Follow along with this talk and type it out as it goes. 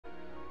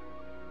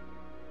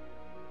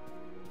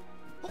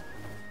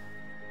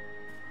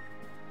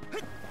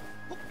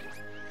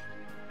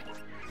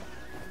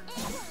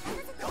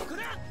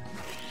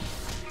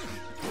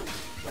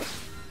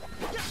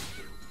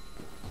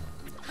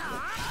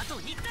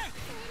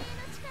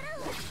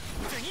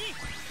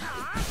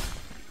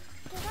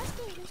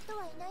人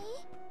はいない？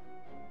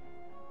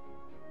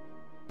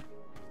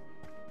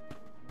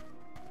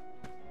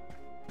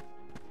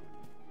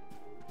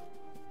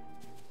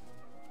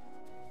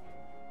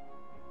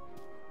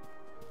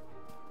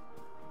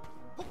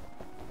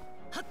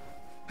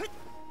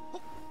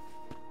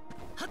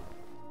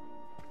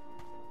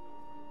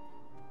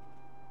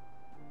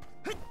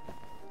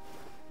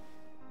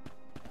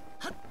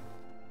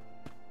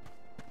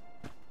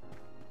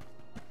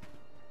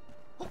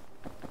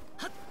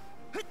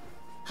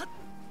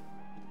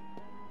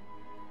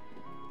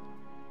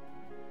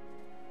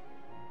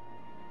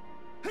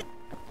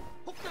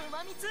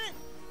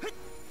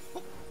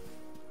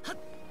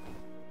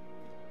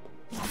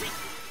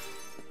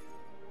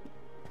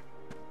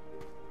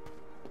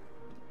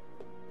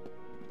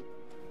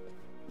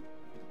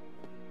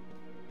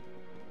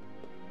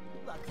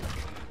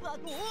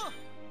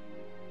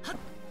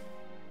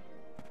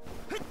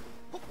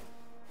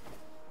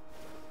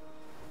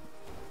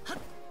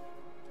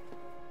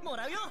も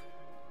らうよ。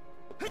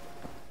手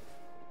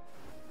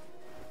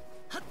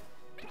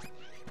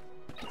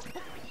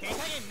加減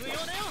無用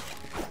だよ。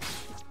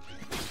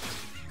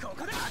こ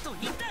こだ。あと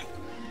1体。こ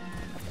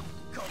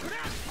こだ。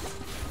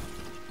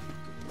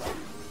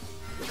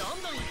ど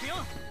んどん行くよ。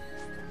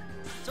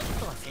ちょっ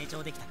とは成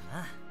長できたかな。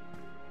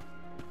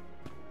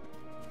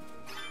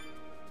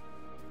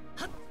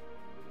はっ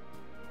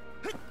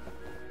ふっ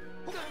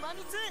熊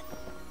蜜。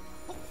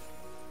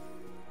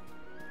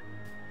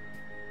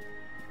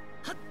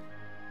はっ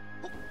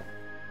ほっ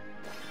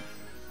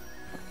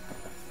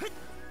ふっ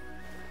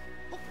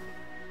ほっ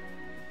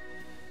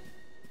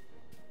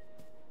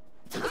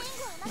援護を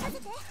任せ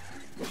て。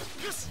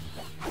よし。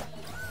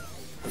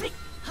せい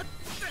はっ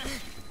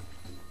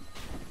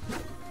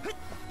ふっ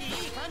い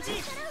い感じ。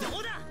ど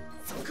うだ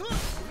そこ。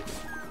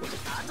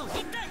あと1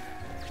体。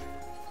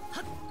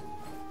はっ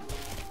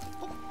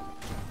ほっ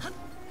はっ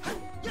はっ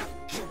やっ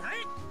くらえ。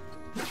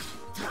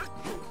たっ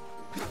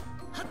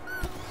はっ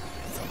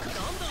そこ。ど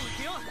んどんいく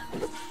よ。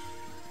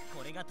こ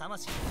れが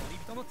魂の恋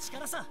人の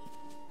力さ。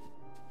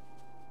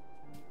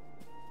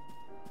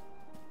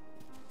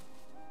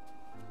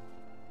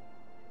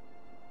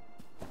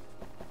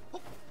ほ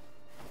っ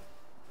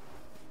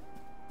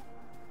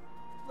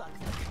ワク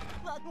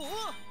ワクワク。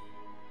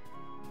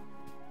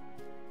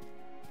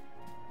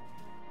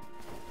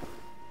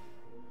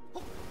おおほ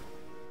っ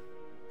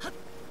はっ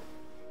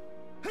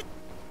ふっ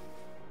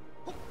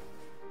ほっ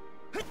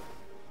ふっ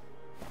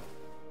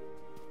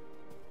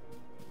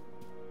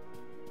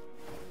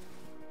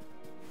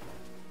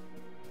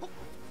ほっ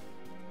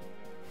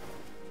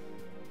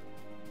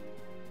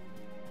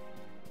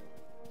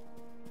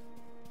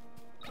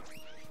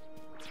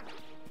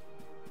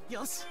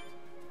よし。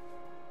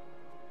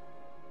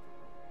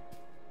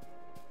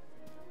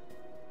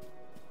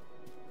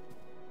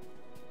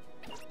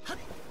はっく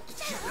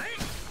らえ。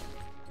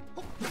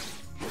ほっ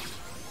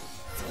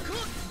そこ。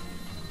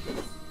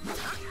たっ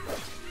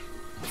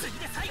次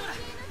で最後だ。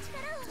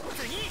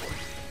次。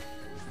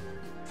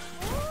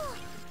お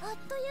お、あっ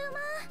という間。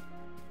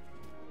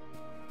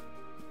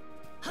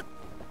はっ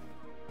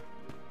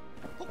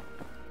ほっ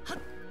はっ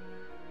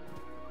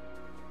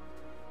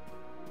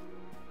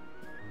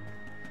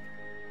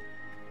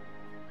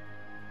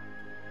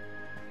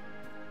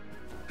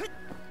ふっ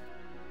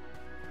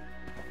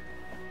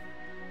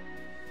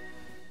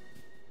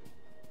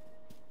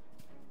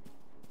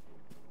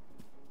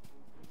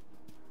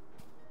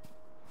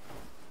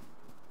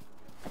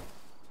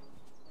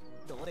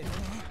どれどれ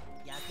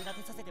役立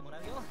てさせてもら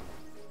うよ。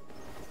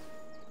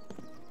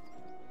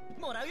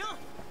もらうよ。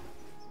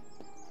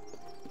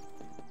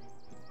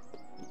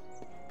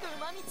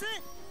馬蜜。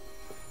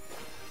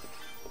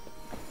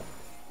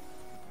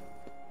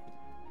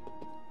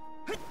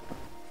ふっ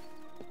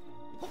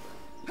ほっ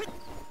ふっ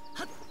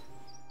はっ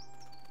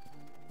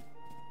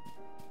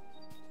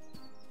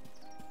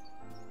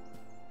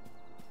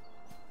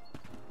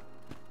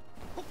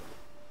ほっ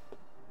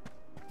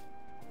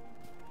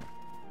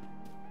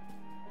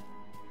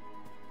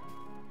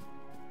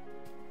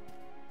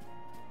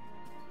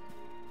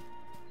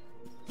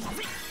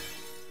せい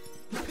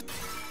ふっ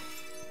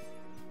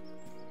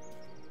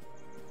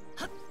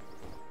はっ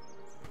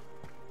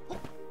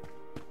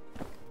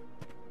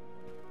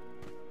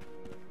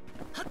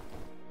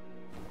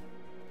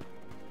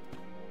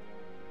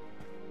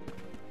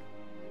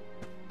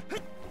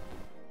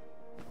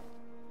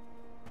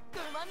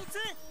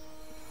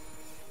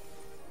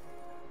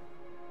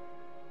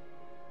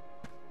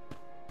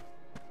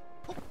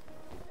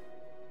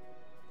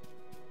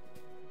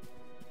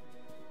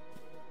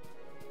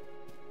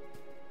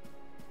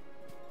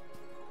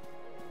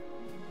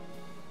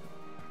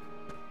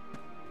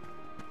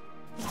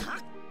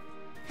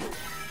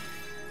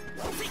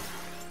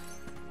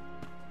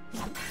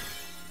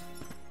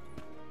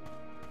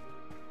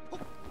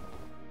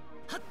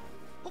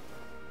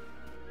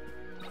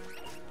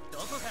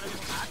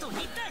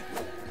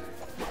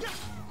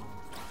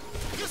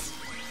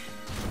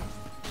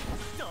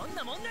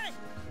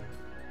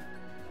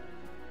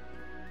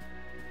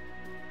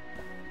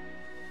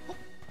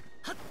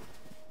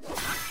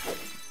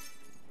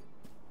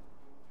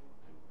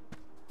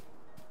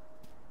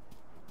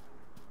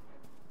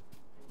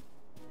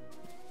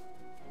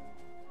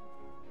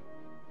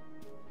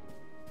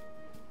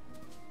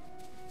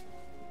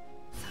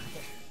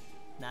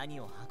何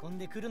を運ん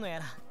でくるのや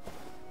ら。ど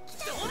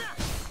うだ。は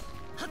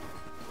っ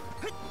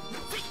ふっ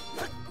せい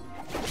はっ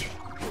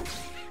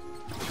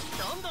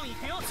どんどん行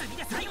くよ。次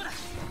で最後だ。やっ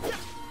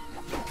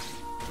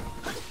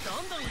はっ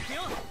どんどん行く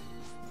よ。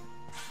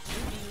準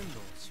備運動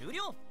終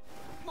了。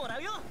もら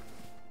うよ。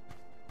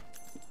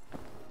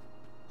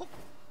ほっ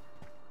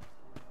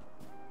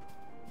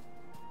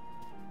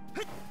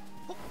ふっ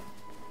ほっ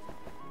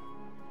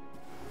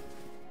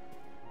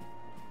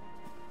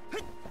ふ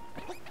っ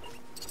ほっ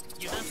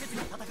油断せず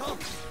に戦おう。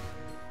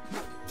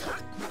たっ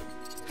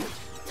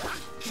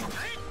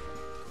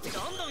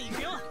どんどん行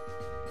くよ。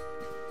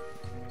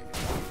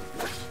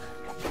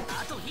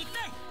あと1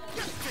体。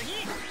次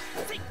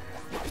せい。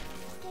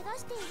怪我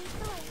している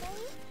人はいない？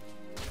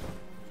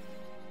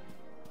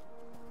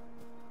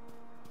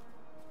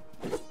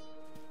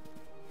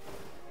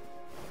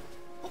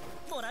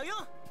もらうよ。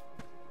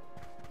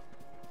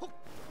ほっ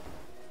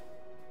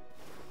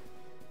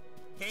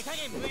手加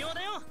減無用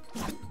だよ。はっ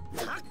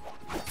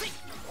せい。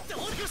どう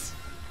よし。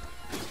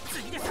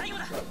次で最後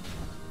だ。ほっこ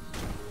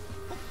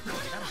れ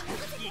なら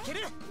いける。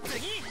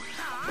次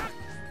は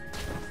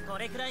あこ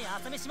れくらい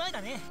朝飯前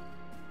だね。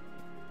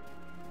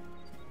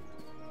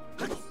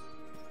はっ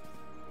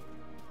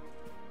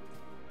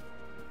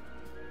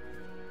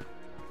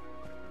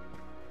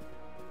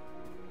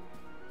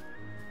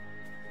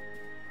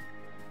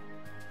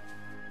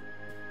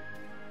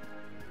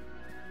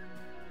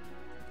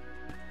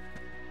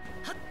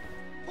はっ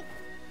ほっ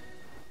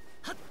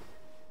はっ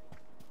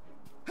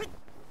ふっ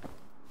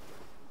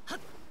はっ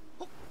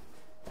ほっ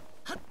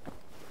はっ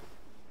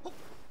ほっ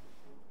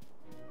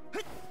ふ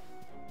っ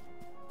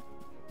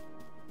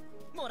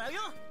もらう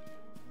よ。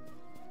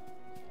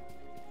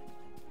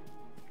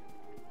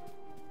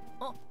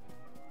あ、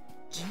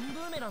ジンブ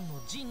ーメラン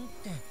のジンっ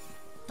て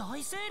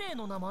大精霊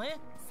の名前？そう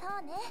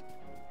ね、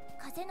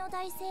風の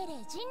大精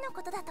霊ジンの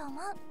ことだと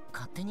思う。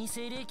勝手に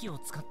精霊機を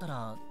使った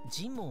ら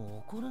ジンも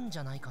怒るんじ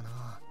ゃないか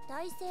な。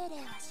大精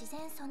霊は自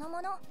然その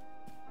もの。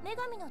女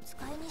神の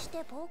使いにし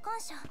て傍観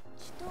者。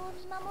人を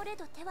見守れ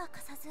ど手は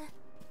貸さず、己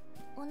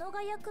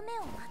が役目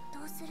を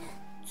全うする。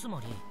つ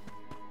まり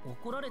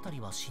怒られた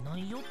りはしな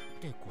いよっ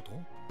てこと？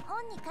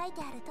本に書い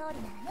てある通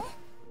りならね。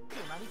ク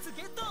マミツ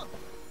ゲット。ほ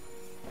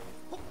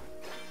っ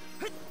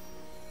ふっ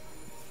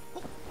ほ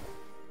っ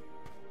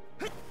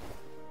ふっ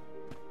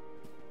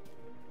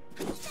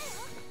ふっ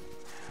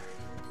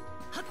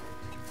はっ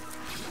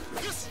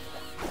よし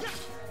やっ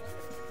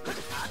はっ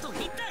あと1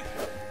体。ど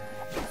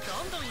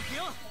んどん行く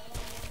よ。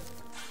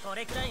こ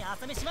れくらい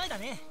朝飯前だ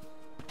ね。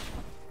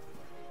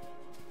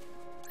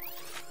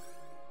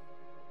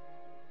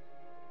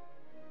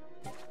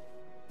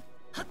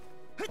はっ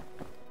ふっ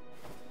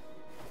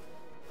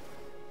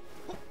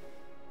ほっ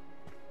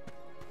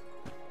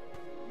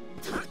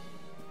たっ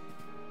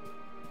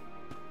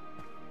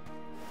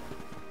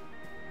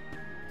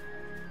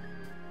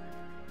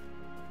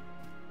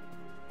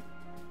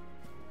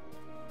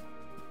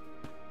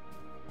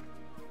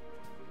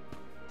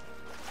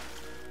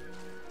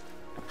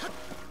はっ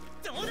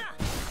どうだ。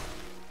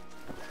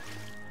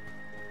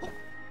ほっ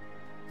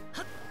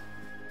はっ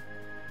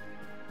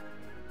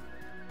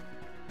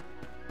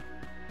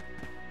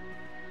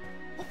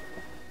ほっ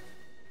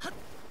はっ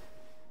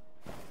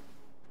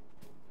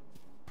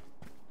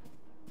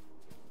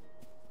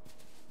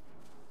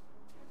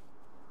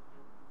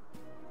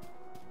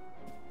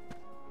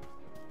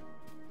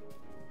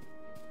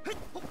ふっ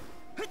ほっ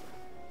ふっ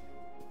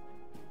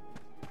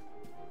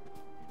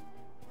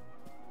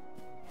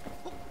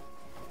ほっ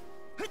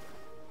ふっ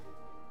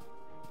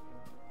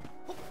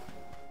ほっ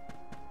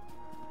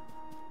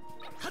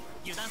はっ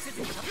油断せ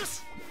ずによ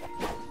し。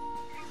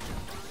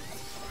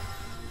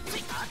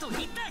あと1体。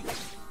はっ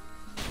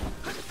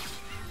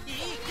いい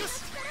よ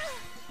し。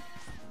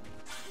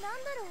なん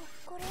だろう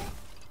これ。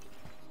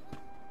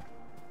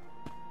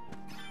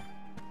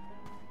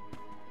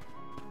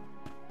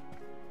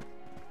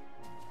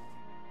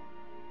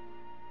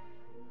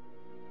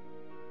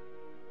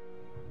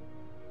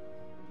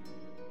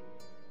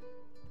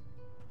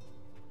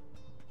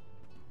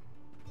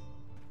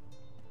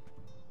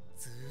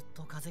ずーっ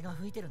と風が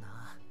吹いてる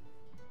な。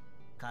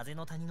風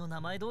の谷の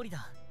名前通り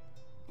だ。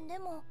で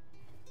も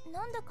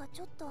なんだか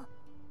ちょっと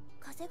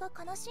風が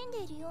悲しん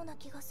でいるような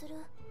気がする。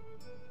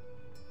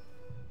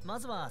ま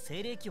ずは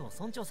精霊機を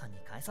村長さんに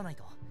返さない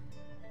と。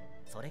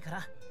それか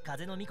ら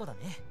風の巫女だね。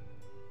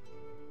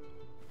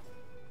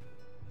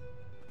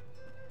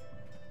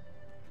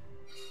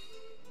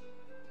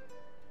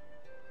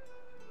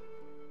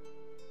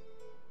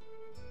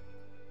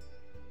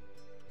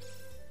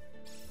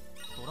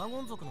ドラ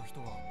ゴン族の人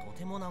はと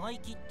ても長生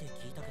きって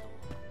聞いたけど。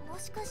も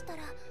しかした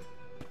ら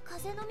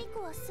風の巫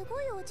女はすご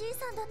いおじい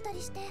さんだった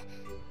りして。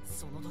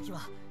その時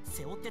は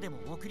背負ってでも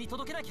送り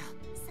届けなきゃ。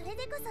それ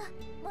でこそ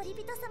森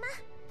人様。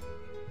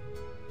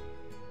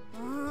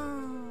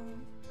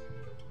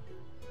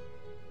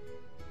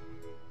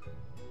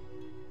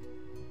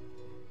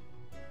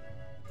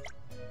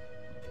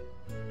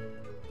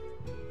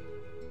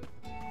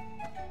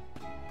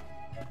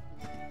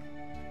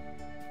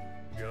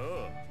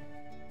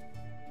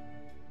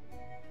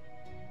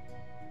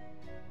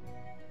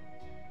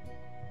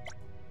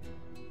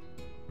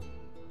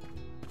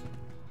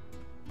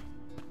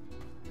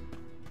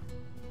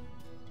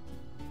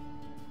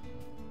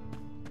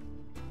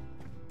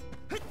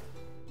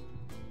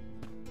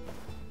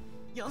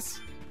よ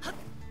し、はっ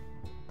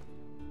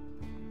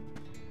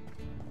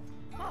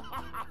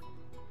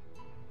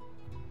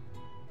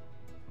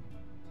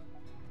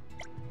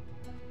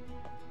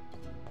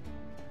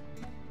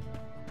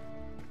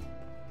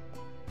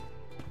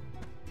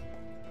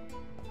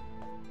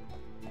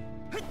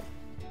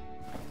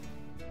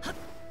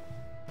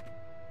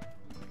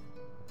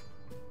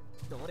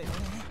どれどれ、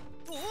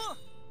おお、は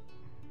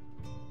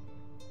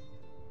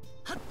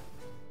っ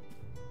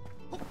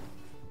ほっ、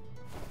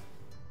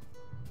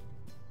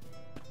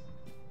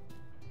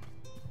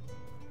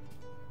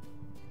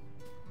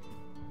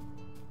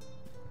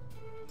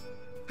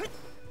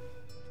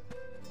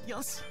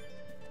よし、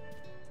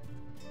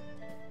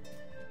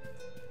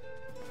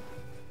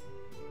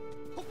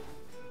ほっ、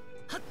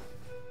はっ、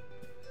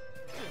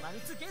熊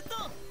蜜ゲット、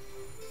はっ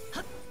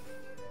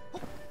ほ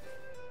っ、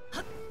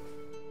はっ、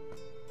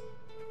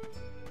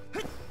は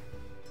い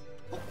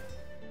ほっ、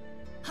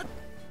はっ、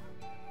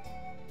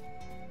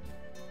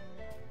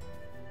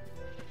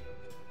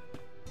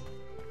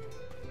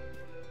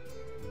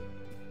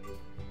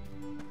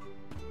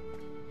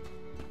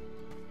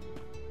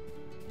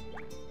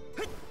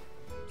はい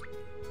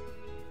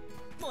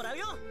もらう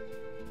よ。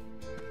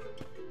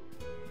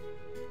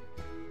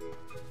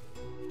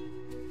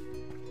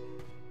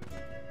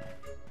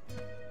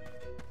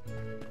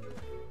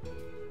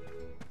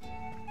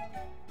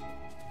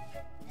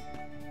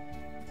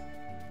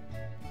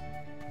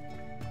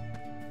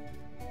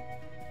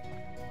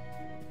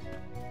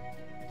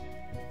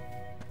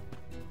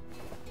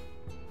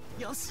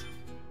よし、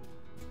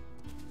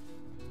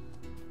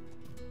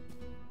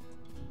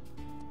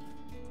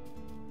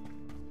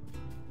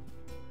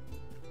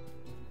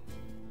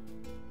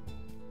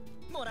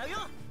もらうよ。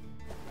は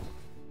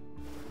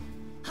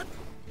っ、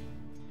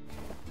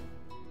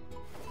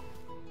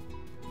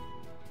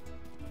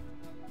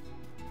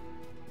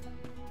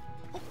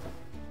ほっ、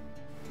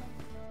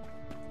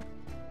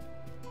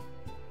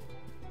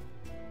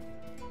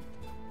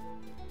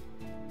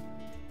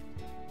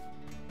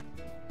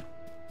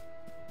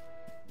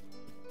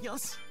よ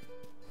し、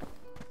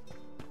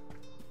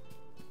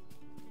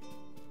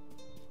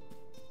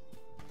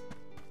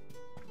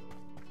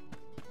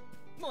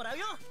もらう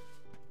よ。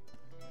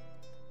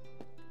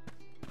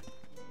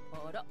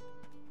あら、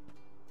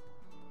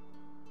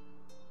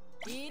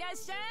いらっ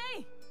しゃ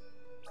い。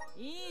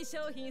いい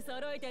商品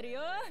揃えてる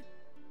よ。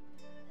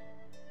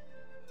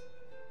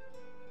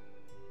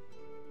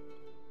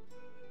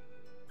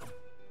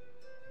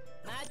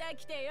また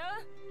来てよ。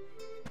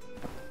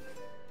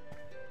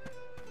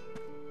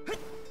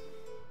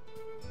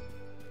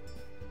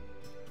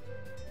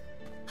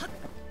はっ、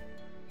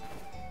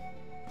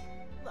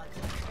わ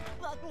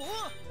くわく、おお、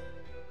は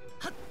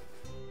っ、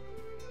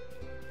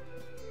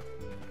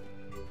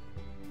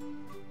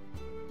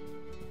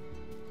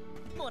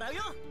もらう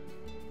よ。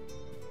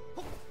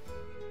ほっ、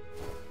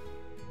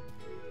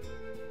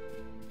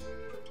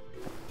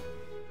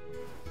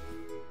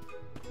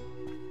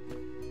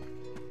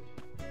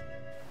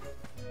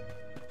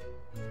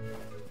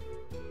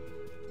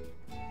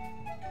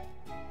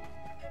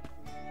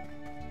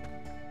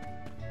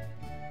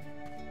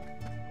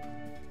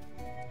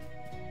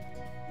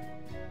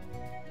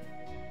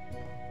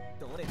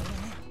どれどれ、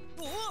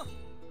おお、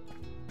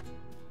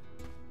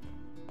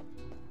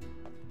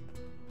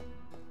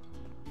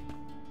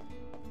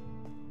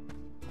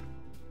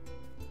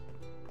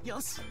よ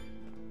し、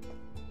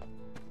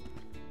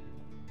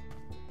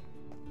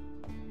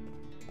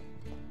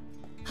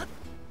はっ、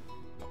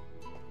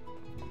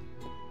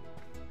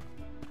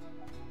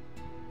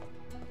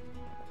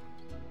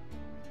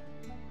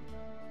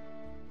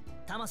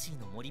魂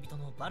の森人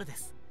のバルで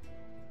す。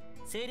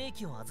精霊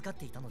気を預かっ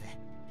ていたので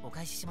お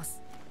返ししま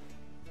す。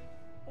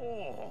お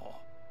お、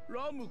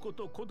ラム子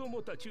と子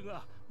供たち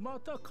がま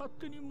た勝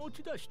手に持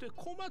ち出して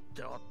困っ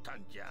ておった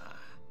んじゃ。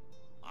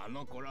あ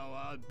の子ら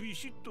はビ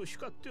シッと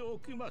叱ってお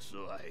きます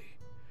わい。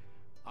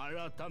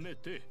改め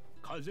て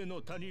風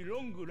の谷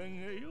ロングレン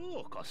へ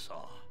ようこ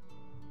そ。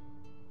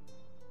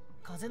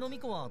風の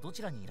巫女はど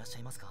ちらにいらっしゃ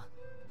いますか？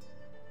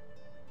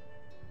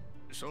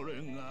そ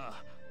れ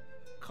が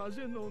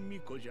風の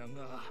巫女じゃ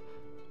が、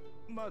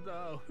ま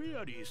だフェ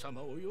アリー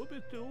様を呼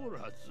べてお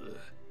らず。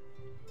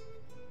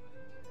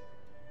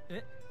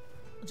え、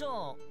じゃ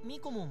あ巫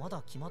女もま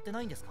だ決まって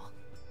ないんですか？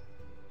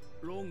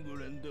ロング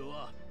レンで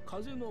は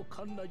風の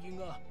カンナギ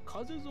が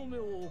風染め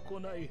を行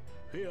い、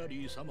フェア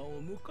リー様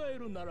を迎え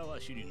る習わ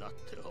しになっ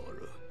てお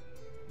る。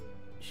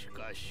し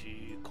か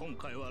し今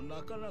回は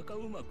なかなか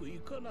うまくい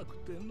かなく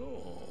て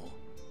の。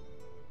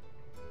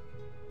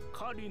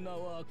カリナ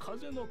は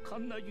風のカ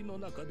ンナギの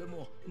中で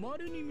も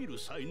稀に見る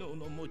才能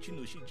の持ち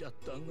主じゃっ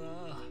たが、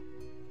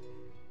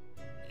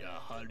や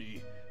は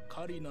り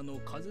カリナの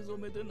風染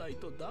めでない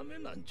とダメ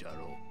なんじゃ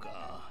ろう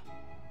か。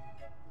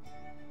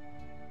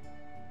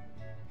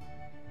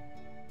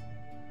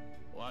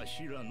わ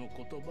しらの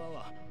言葉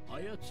はあ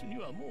やつに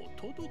はも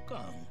う届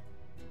かん。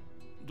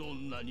ど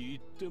んなに言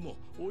っても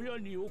親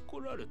に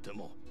怒られて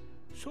も、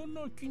そ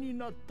の気に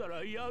なった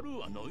らやる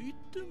わの一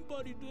点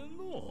張りで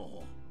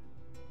の。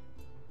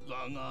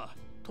だが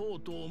と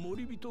うとう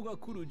森人が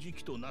来る時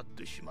期となっ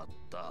てしまっ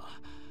た。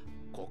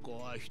こ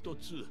こは一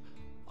つ、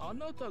あ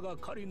なたが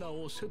カリナ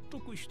を説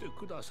得して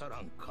くださ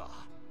らん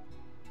か。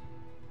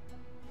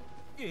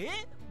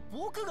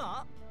僕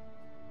が？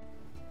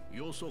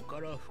よそか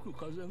ら吹く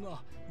風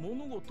が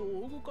物事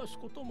を動かす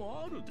こと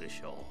もあるで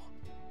しょ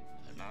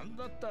う。なん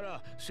だった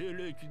ら精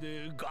霊機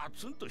でガ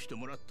ツンとして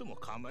もらっても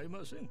構い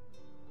ません。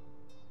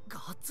ガ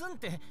ツンっ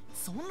て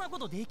そんなこ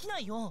とできな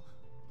いよ。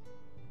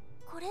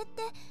これっ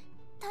て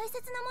大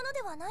切なもの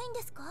ではないん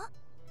ですか？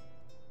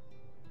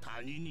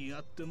他人に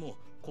やっても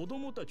子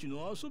供たち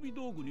の遊び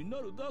道具にな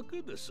るだ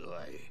けです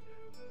わい。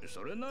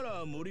それな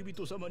ら森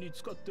人様に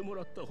使っても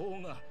らった方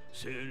が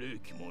精霊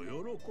機も喜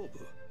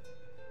ぶ。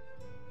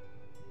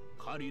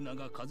カリナ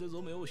が風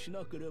染めをし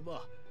なけれ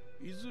ば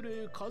いず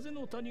れ風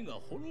の谷が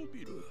滅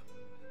びる。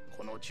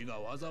この地が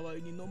災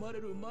いに飲ま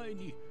れる前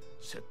に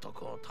説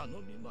得を頼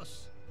みま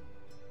す。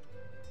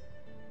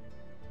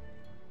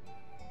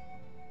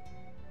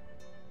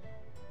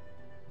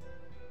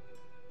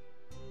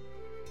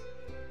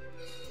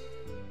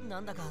な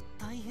んだか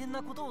大変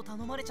なことを頼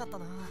まれちゃった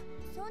な。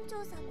村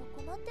長さんも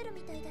困ってる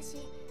みたいだし、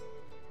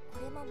こ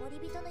れも森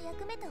人の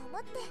役目と思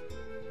って。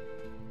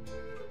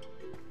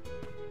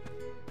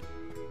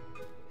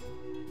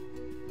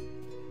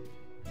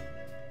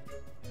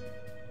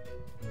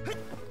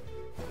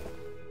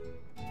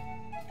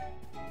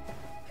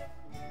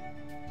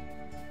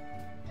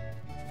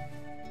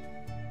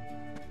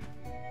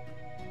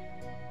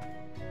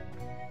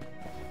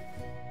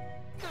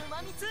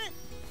馬蜜。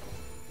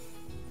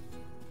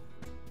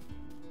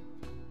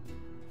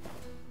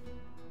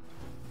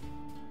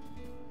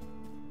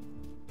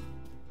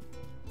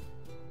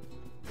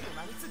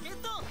馬蜜ゲッ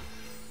ト。は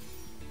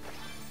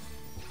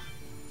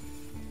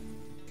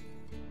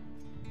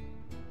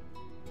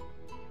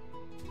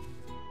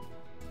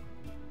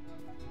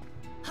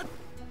っ。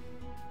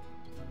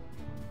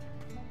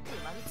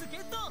馬蜜ゲッ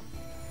ト。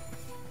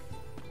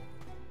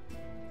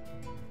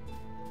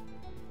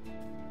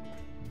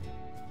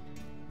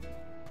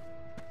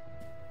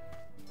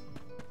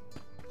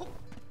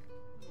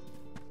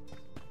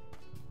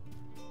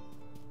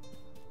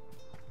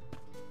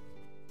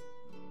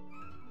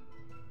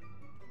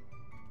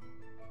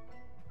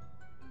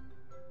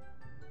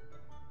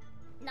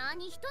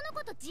何人の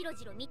ことジロ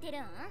ジロ見てる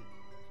ん？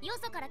よ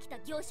そから来た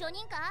行商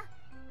人か？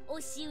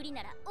押し売り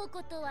ならお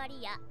断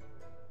りや。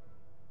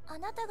あ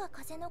なたが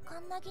風のカ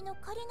ンナギの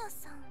カリナ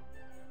さ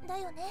んだ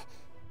よね。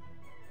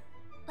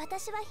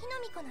私は火の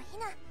巫女のヒ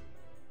ナ。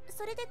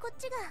それでこっ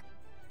ちが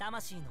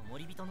魂の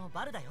森人の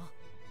バルだよ。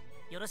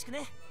よろしく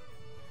ね。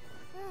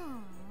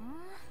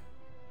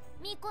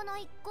巫女の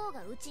一行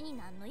がうちに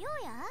何の用や？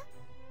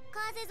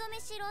風染め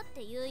しろっ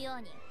て言うよ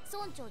うに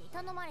村長に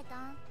頼まれた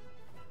ん？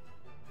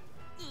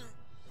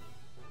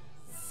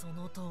そ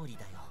の通り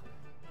だよ。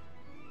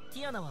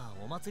ティアナは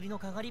お祭りの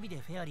かがり火で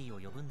フェアリーを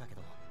呼ぶんだけ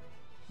ど、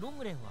ロン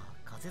グレンは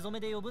風染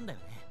めで呼ぶんだよ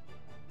ね。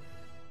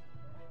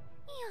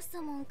よ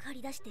そもん借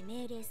り出して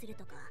命令する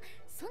とか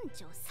村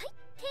長最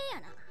低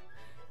やな。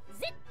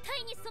絶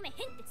対に染めへん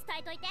って伝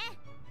えといて。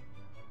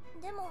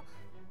でも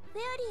フ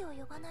ェアリ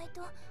ーを呼ばない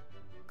と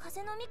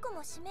風の巫女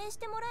も指名し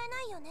てもらえ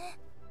ないよね。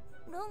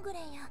ロング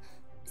レンや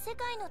世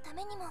界のた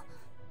めにも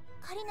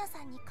カリナ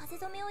さんに風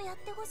染めをやっ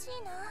てほし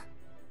いな。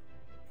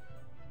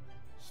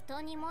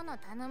人に物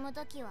頼む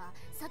ときは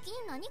先に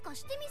何か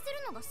してみせ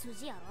るのが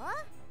筋やろ。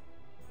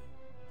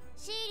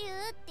シリュ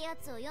ウってや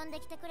つを呼んで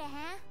きてくれへん？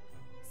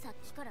さっ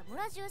きから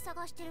村中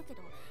探してるけ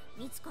ど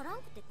見つからん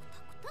くてク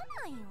タク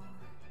タなんよ。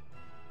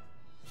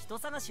人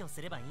探しを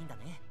すればいいんだ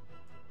ね。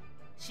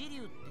シリ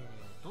ュウって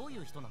どうい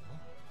う人なの？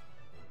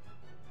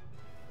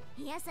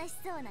優し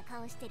そうな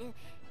顔してる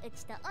う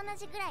ちと同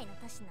じぐらいの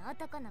年の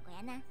男の子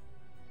やな。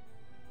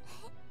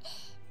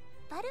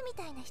バルみ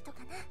たいな人か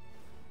な。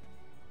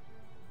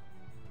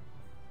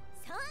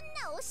そん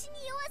な推し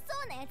に弱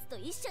そうなやつと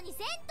一緒に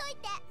せんとい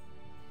て。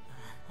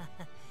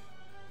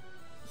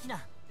ヒ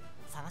ナ、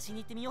探し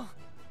に行ってみよ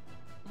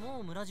う。も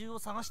う村中を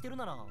探してる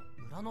なら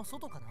村の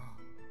外かな。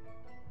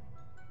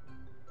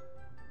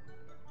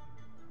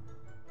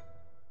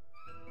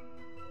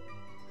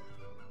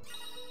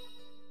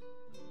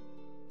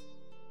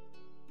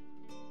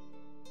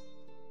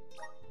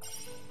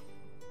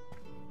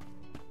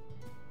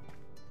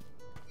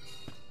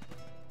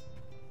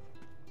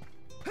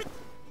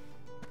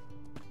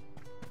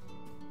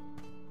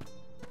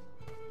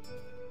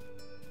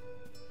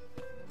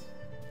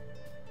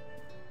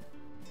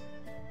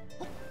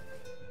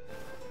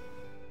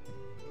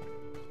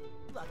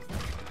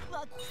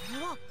ワク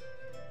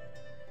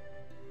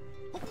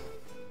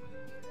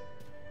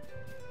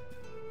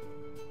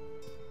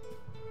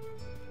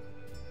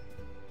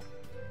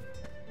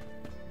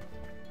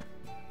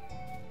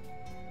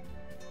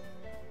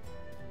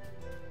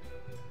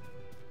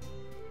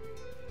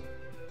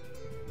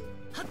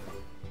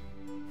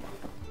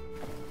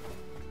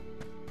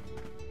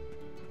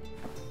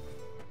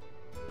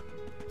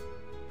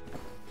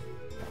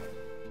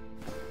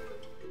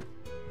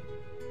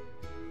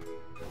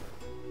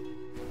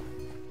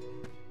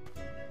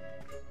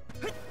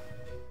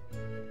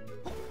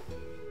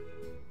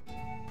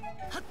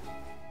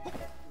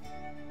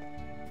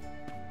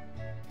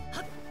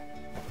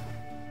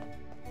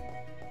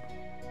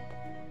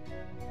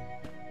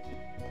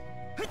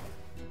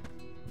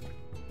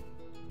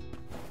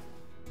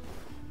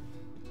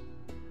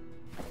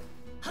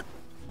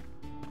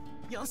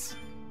よし。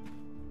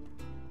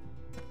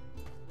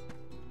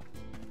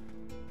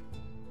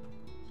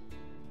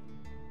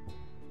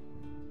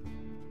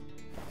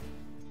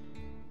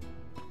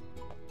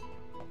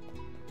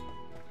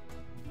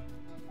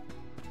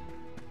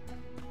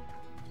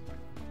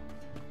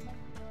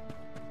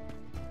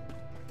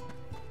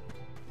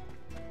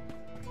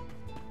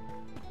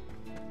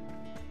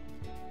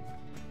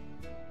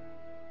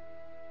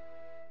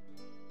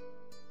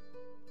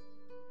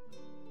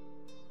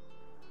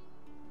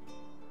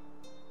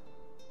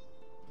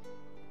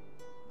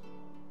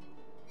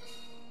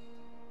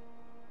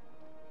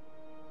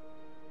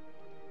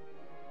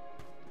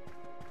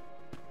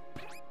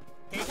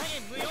手加減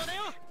無用だ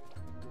よ。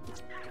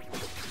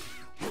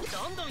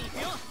どんどん行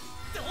くよ。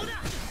どうだ。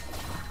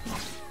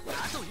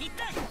あと1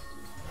体。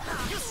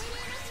よし、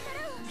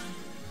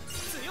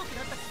強く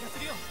なった気がす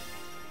るよ。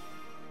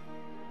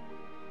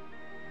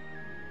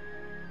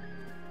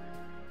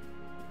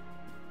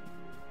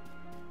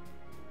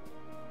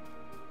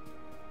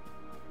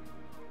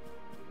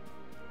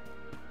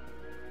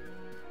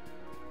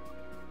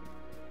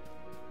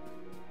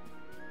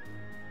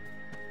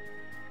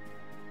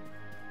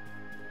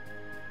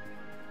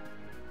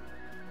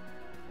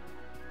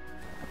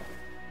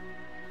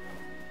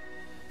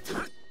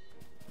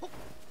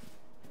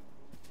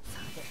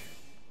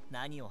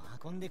何を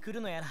運んでくる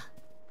のやら。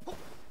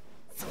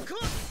そこ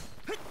は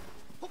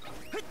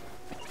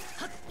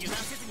油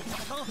断せずに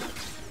戦おう。く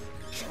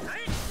らえ。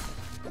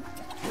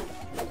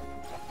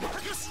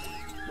よし。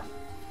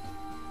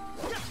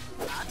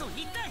あと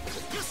1体。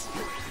よし。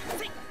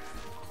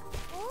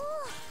おお、あ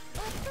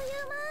っとい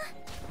う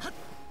間。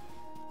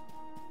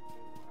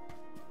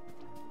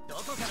ど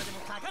こからでも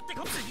かかって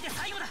こ。次で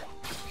最後だ。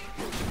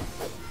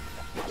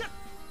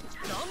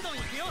どんどん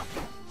行くよ。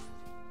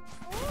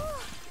おお、あ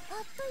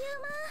っとい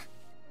う間。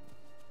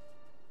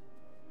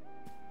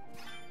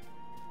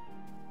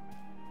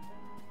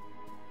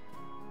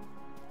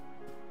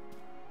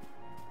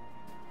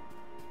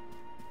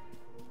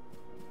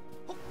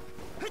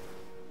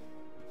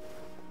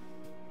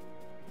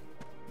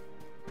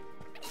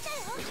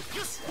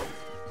よし。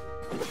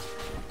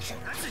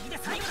次で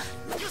最後だ。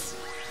よし。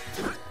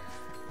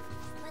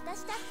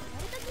私だってや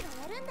るときは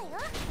やるんだよ。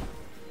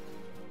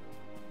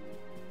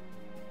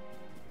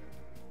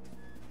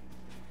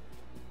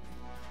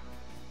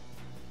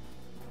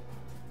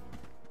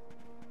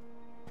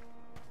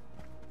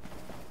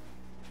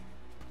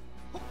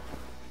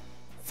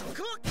そこ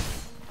は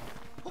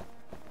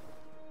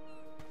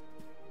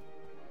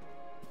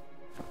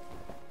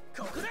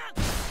ここだ。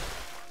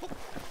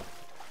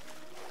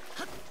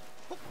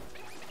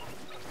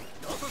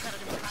どこからで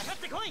もかかっ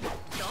てこい。どん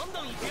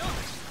どん行くよ。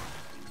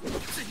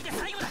次で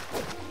最後だ。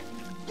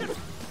どんど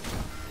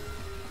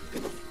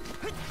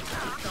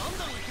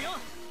ん行くよ。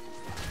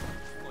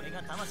これ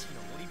が魂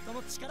の森人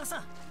の力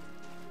さ。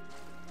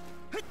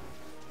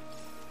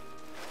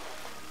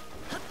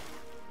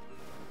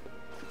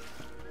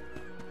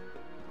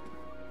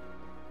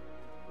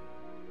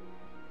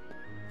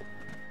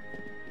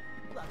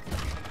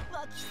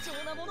貴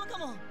重なものか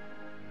も。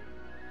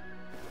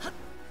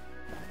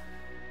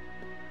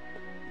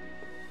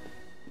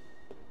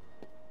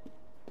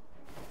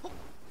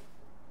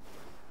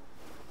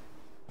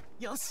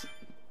よし。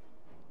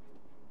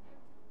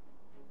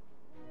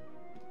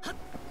はっ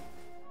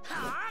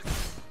はあ。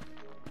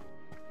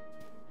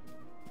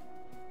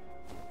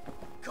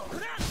ここ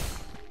だ。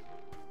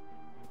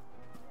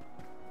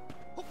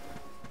ほっ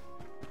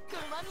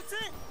熊蜜。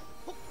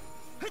ほっ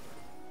へっ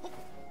ほっ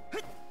へ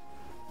っ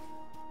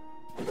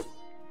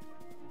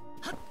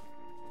はっ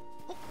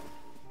ほっ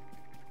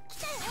来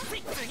たよ。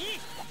次。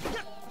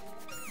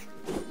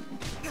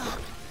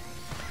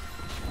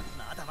ま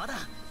だまだ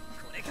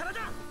これからだ。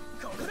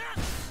ここだ。こ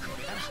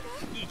れなら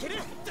いける。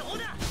どう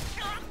だ。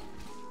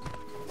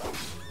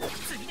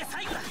次で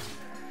最後だ。ど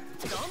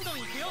んどん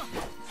行くよ。こ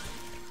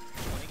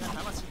れが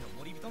魂の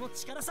森人の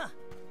力さ。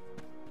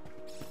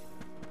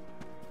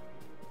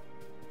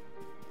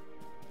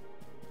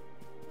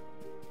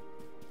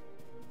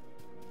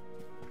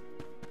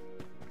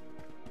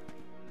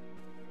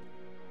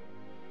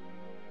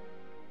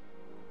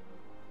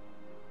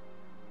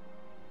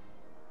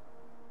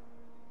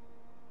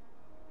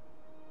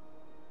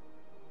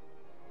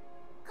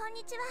こん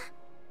にちは。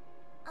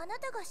あな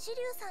たが紫龍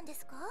さんで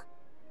すか？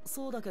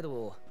そうだけ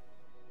ど、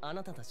あ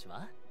なたたち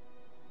は？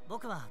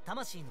僕は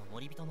魂の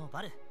森人の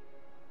バル。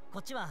こ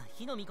っちは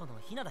火の巫女の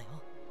ヒナだよ。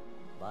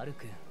バル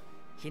君、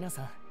ヒナ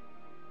さん、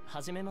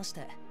はじめまし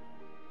て。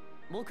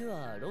僕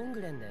はロン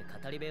グレンで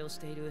語り部をし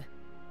ている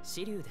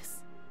紫龍で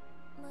す。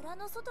村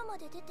の外ま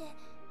で出て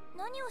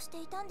何をし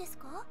ていたんです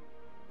か？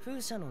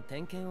風車の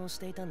点検をし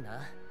ていたん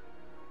だ。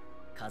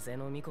風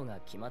の巫女が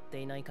決まって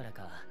いないから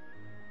か、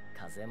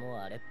風も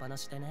荒れっぱな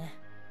しでね。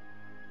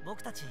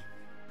僕たち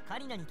カ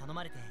リナに頼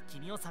まれて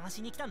君を探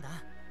しに来たんだ。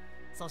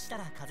そした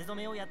ら風染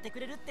めをやってく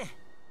れるって。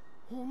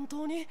本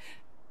当に？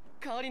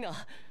カリナ、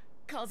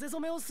風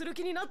染めをする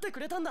気になってく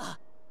れたんだ。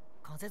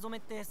風染め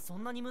ってそ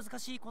んなに難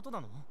しいこと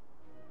なの？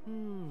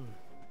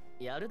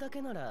やるだ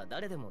けなら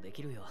誰でもで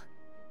きるよ。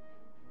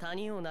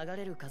谷を流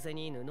れる風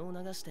に布を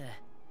流して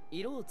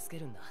色をつけ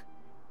るんだ。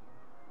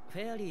フ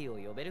ェアリー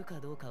を呼べるか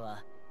どうか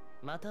は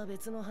また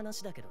別の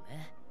話だけど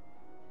ね。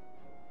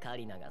カ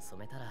リナが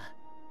染めたら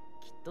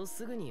きっと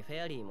すぐにフ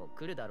ェアリーも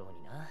来るだろう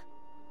にな。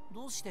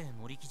どうして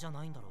乗り気じゃ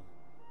ないんだろう。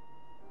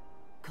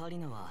カリ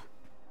ナは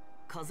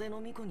風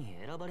の巫女に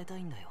選ばれた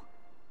いんだよ。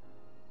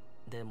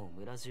でも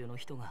村中の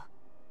人が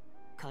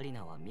カリ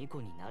ナは巫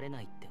女になれ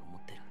ないって思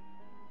ってる。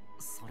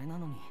それな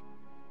のに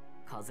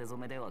風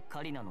染めでは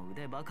カリナの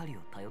腕ばかり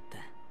を頼って、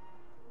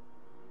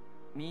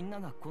みんな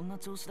がこんな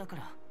調子だか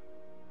ら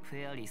フ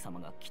ェアリー様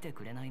が来て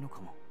くれないの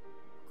かも。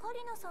カ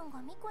リナさんが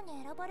巫女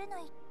に選ばれな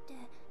いって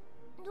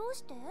どう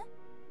して？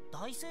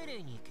大精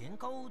霊に喧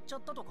嘩を売っちゃ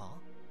ったとか？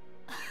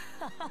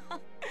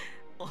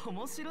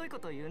面白いこ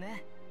と言う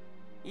ね。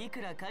いく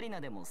らカリ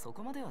ナでもそ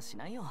こまではし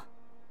ないよ。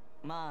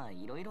まあ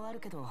いろいろある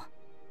けど、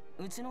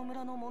うちの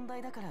村の問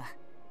題だから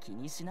気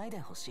にしないで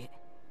ほしい。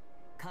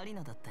カリ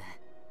ナだって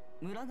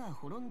村が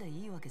滅んで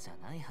いいわけじゃ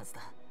ないはず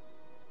だ。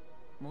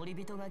森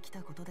人が来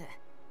たことで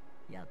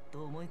やっ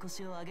と重い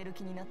腰を上げる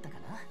気になったか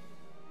な。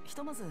ひ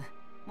とまず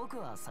僕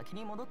は先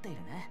に戻ってい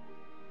るね。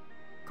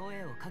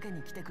声をかけ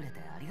に来てくれて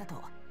ありがとう。